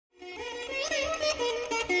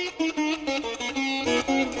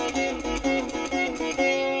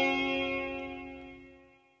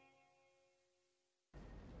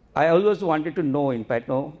I always wanted to know, in fact,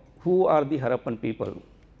 who are the Harappan people,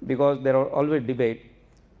 because there are always debate.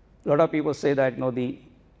 A lot of people say that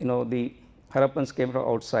the Harappans came from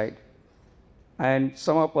outside, and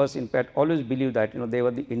some of us, in fact, always believe that they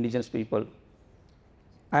were the indigenous people.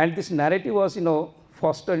 And this narrative was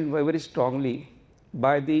fostered very strongly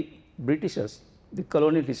by the Britishers, the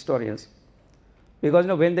colonial historians, because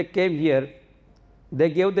when they came here, they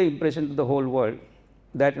gave the impression to the whole world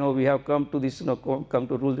that we have come to this come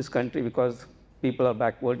to rule this country because people are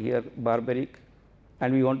backward here, barbaric,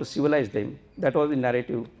 and we want to civilize them. That was the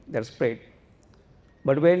narrative that spread.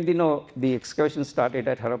 But when the excavation started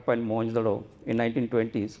at Harappan and Mohenjo-daro in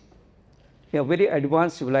 1920s, a very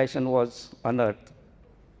advanced civilization was unearthed.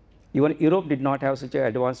 Even Europe did not have such an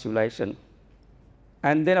advanced civilization.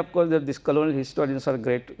 And then, of course, these colonial historians are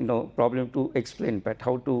great problem to explain, but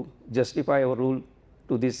how to justify our rule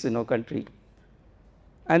to this country.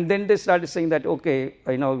 And then they started saying that, okay,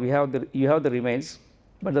 you have the remains,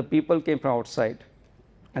 but the people came from outside,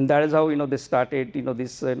 and that is how they started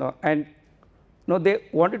this and they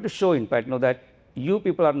wanted to show, in fact, that you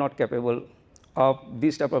people are not capable of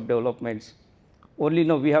this type of developments. Only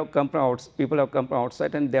we have come from people have come from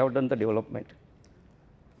outside, and they have done the development.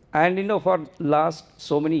 And for last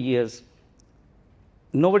so many years,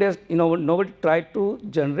 nobody has nobody tried to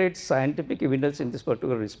generate scientific evidence in this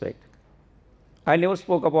particular respect. I never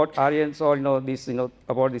spoke about Aryans or this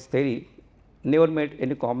about this theory. Never made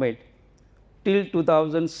any comment till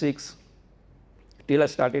 2006, till I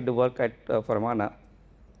started to work at Fermanagh.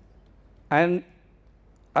 And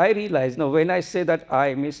I realized when I say that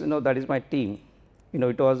I means that is my team.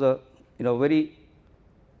 It was a very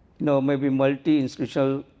maybe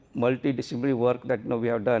multi-institutional, multidisciplinary work that we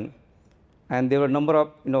have done, and there were a number of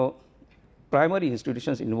primary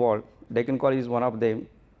institutions involved. Deccan College is one of them.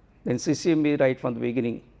 Then CCMB right from the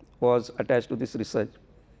beginning was attached to this research,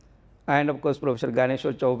 and of course Professor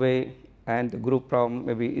Ganeshwar Chaubey and the group from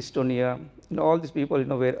maybe Estonia. All these people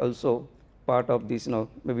were also part of this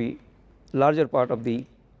maybe larger part of the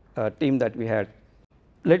team that we had.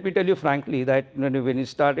 Let me tell you frankly that when we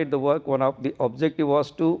started the work, one of the objective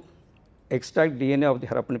was to extract DNA of the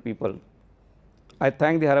Harappan people. I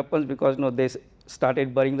thank the Harappans because they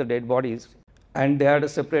started burying the dead bodies, and they had a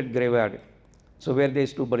separate graveyard, so where they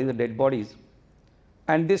used to bury the dead bodies.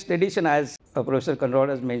 And this tradition, as Professor Conrad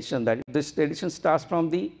has mentioned, that this tradition starts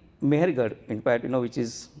from the Mehergarh, in fact, which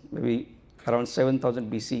is maybe around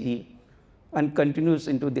 7000 BCE, and continues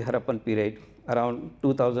into the Harappan period around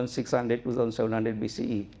 2600, 2700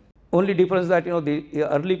 BCE. Only difference that the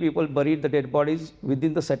early people buried the dead bodies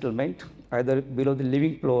within the settlement, either below the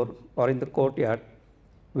living floor or in the courtyard,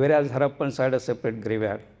 whereas Harappans had a separate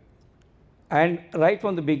graveyard. And right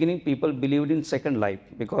from the beginning, people believed in second life,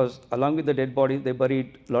 because along with the dead bodies, they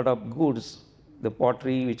buried a lot of goods, the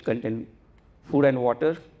pottery which contained food and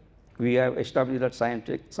water. We have established that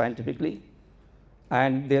scientifically,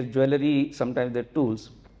 and their jewelry, sometimes their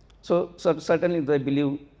tools. So certainly they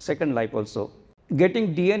believe second life also.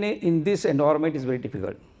 Getting DNA in this environment is very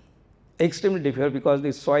difficult, extremely difficult, because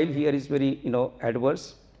the soil here is very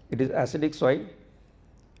adverse. It is acidic soil,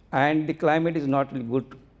 and the climate is not really good,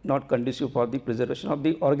 not conducive for the preservation of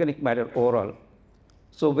the organic matter overall.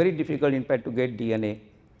 So very difficult, in fact, to get DNA.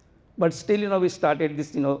 But still, we started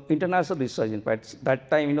this, international research. In fact,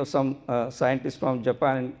 that time, some scientists from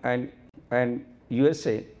Japan and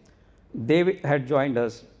USA, they had joined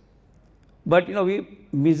us. But, we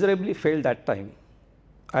miserably failed that time.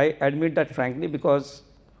 I admit that frankly, because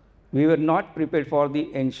we were not prepared for the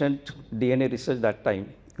ancient DNA research that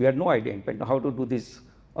time. We had no idea, in fact, how to do this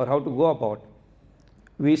or how to go about.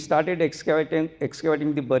 We started excavating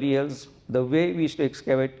the burials the way we used to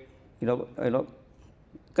excavate,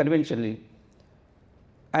 conventionally.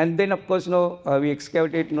 And then, of course, we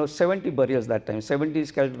excavated 70 burials that time, 70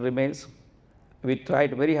 skeletal remains. We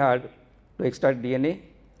tried very hard to extract DNA,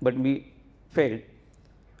 but we failed.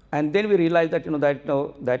 And then we realized that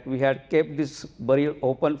that we had kept this burial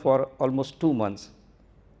open for almost 2 months,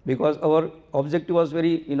 because our objective was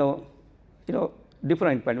very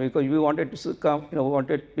different, because we wanted to come,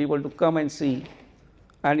 wanted people to come and see,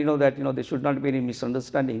 and that there should not be any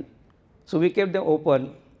misunderstanding. So we kept them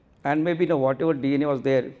open, and maybe whatever DNA was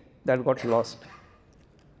there, that got lost.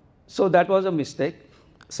 So that was a mistake.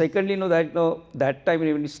 Secondly, that time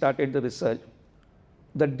when we started the research,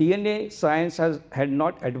 the DNA science had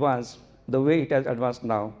not advanced the way it has advanced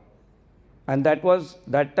now. And that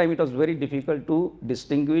time it was very difficult to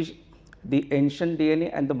distinguish the ancient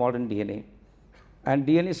DNA and the modern DNA. And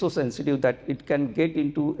DNA is so sensitive that it can get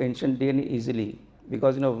into ancient DNA easily,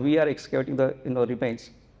 because we are excavating the remains.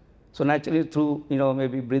 So naturally through,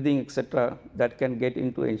 maybe breathing, etc., that can get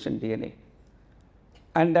into ancient DNA.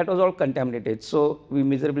 And that was all contaminated. So we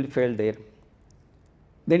miserably failed there.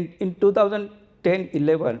 Then in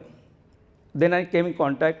 2010-11, then I came in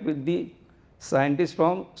contact with the scientists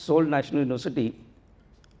from Seoul National University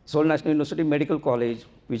Medical College,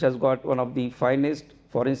 which has got one of the finest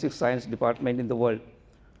forensic science department in the world.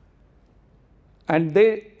 And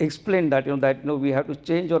they explained that, we have to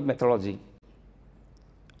change our methodology.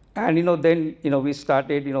 And, then, we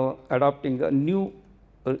started, adopting a new,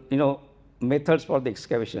 methods for the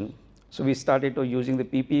excavation. So we started using the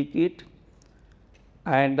PPE kit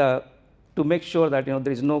and to make sure that,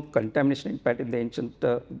 there is no contamination impact in the ancient,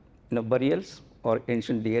 burials or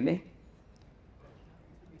ancient DNA.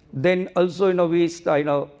 Then also,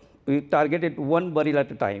 we targeted one burial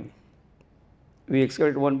at a time. We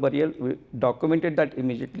excavated one burial, we documented that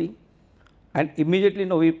immediately, and immediately,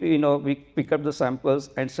 we pick up the samples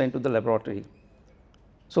and send to the laboratory.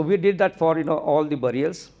 So we did that for, all the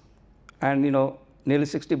burials, and, nearly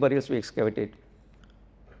 60 burials we excavated.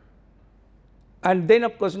 And then,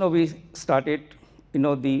 of course, we started,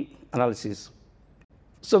 the analysis.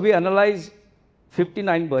 So we analyzed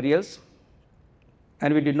 59 burials,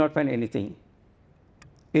 and we did not find anything.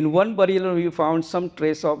 In one burial, we found some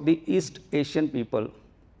trace of the East Asian people,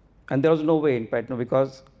 and there was no way, in fact,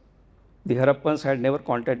 because the Harappans had never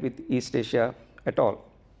contact with East Asia at all.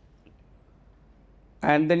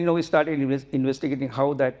 And then, we started investigating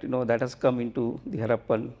how that, that has come into the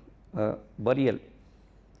Harappan burial.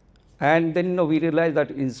 And then, we realized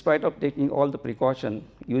that in spite of taking all the precaution,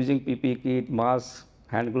 using PPE kit, masks,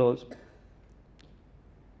 hand gloves,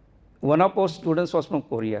 one of our students was from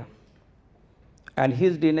Korea, and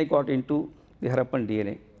his DNA got into the Harappan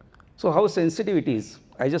DNA. So how sensitive it is,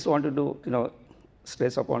 I just wanted to,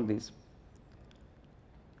 stress upon this.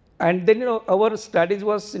 And then, our strategy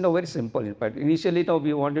was, very simple. In fact, initially,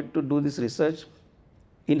 we wanted to do this research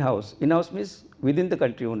in-house. In-house means within the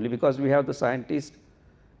country only, because we have the scientists,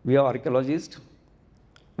 we have archaeologists,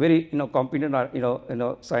 very, competent,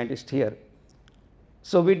 scientists here.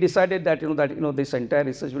 So we decided that, this entire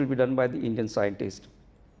research will be done by the Indian scientists.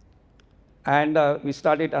 And we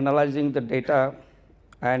started analyzing the data,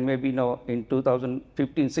 and maybe, in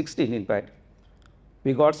 2015-16, in fact,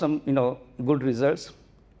 we got some, good results.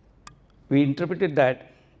 We interpreted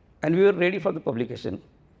that, and we were ready for the publication.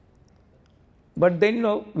 But then,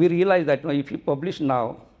 we realized that, if you publish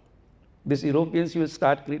now, these Europeans will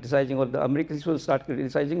start criticizing, or the Americans will start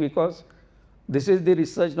criticizing, because this is the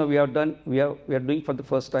research we have done, we are doing for the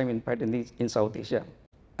first time, in fact, in South Asia.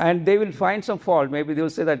 And they will find some fault. Maybe they will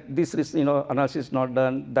say that this, analysis is not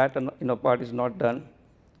done, that, part is not done.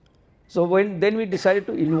 So then we decided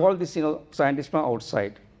to involve this, scientists from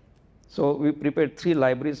outside. So we prepared 3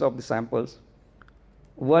 libraries of the samples.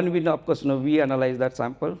 One, of course, we analyzed that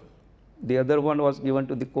sample. The other one was given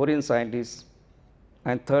to the Korean scientists,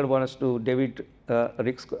 and third one was to David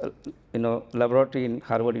Rick's, laboratory in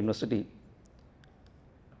Harvard University.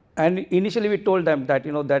 And initially, we told them that,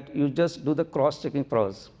 that you just do the cross-checking for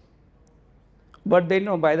us. But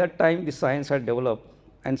then, by that time, the science had developed,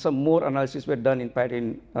 and some more analysis were done, in fact,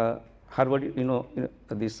 in Harvard,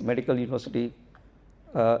 this medical university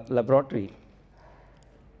laboratory.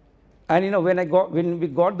 And, when we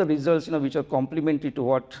got the results, which are complementary to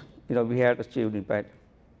what, we had achieved, in fact,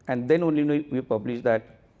 and then only we published that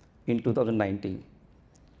in 2019.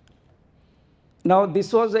 Now,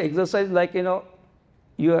 this was an exercise like,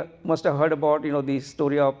 you must have heard about, the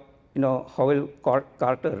story of, Howell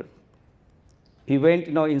Carter. He went,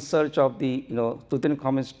 in search of the,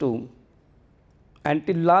 Tutankhamun's tomb. And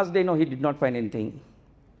till last day, he did not find anything.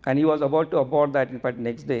 And he was about to abort that, in fact,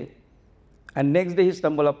 next day. And next day, he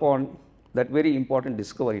stumbled upon that very important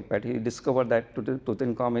discovery. In fact, he discovered that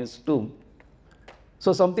Tutankhamun's tomb.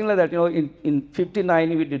 So something like that, in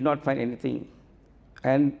 59, we did not find anything.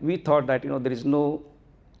 And we thought that, there is no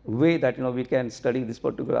way that, we can study this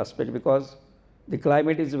particular aspect, because the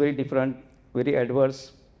climate is very different, very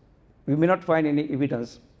adverse. We may not find any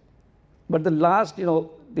evidence. But the last,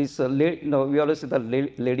 this, we always say the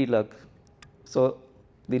lady luck. So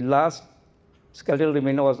the last skeletal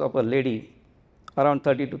remains was of a lady around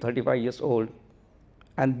 30 to 35 years old.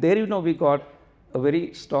 And there, we got a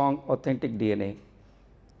very strong, authentic DNA.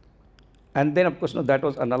 And then, of course, that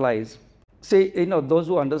was analyzed. Say, those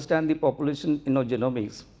who understand the population,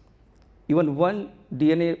 genomics, even one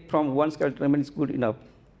DNA from one skeletal remain is good enough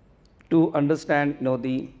to understand,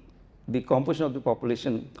 the composition of the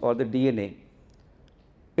population or the DNA.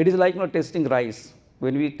 It is like, testing rice.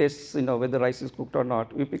 When we test, whether rice is cooked or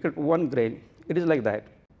not, we pick up one grain. It is like that.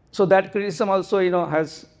 So that criticism also,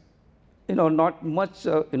 has, not much,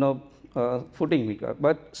 footing,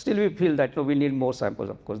 but still we feel that we need more samples,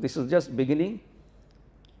 of course. This is just beginning.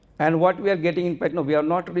 And what we are getting, in fact, we are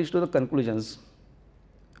not reached to the conclusions.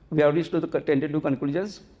 We are reached to the tentative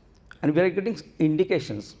conclusions, and we are getting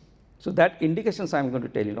indications. So that indications I am going to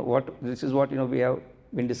tell this is what we have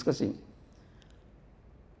been discussing.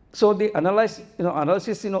 So the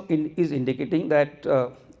analysis is indicating that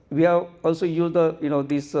we have also used the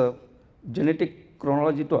this genetic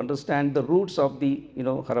chronology to understand the roots of the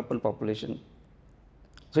Harappan population.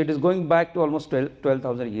 So it is going back to almost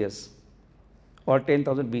 12,000 years or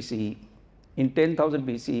 10,000 BCE. In 10,000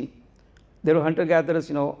 BCE, there were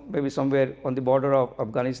hunter-gatherers, maybe somewhere on the border of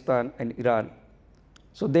Afghanistan and Iran.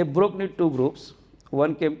 So they broke into two groups.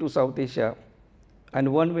 One came to South Asia,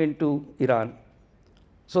 and one went to Iran.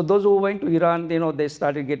 So those who went to Iran, they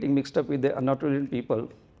started getting mixed up with the Anatolian people,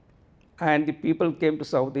 and the people came to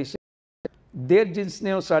South Asia. Their genes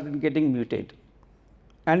started getting mutated,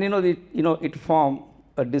 and it formed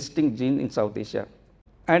a distinct gene in South Asia.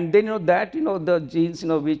 And then the genes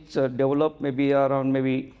which developed maybe around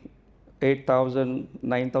 8,000,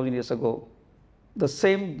 9,000 years ago, the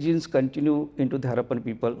same genes continue into the Harappan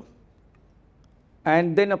people.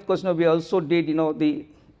 And then of course we also did the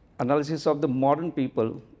analysis of the modern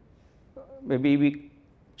people. Maybe we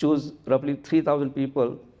choose roughly 3,000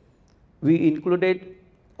 people. We included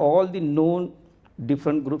all the known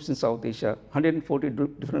different groups in South Asia, 140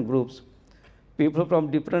 different groups, people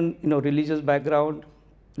from different religious background,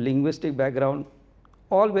 linguistic background,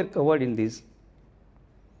 all were covered in this.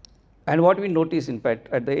 And what we noticed, in fact,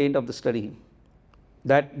 at the end of the study,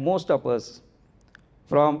 that most of us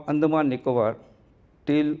from Andaman Nicobar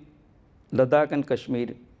till Ladakh and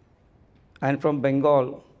Kashmir, and from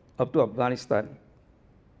Bengal up to Afghanistan,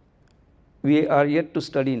 we are yet to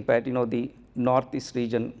study, in fact, the northeast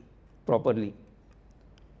region properly.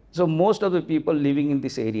 So most of the people living in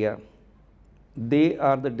this area, they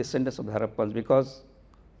are the descendants of the Harappans, because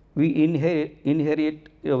we inherit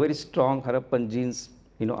a very strong Harappan genes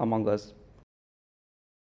among us.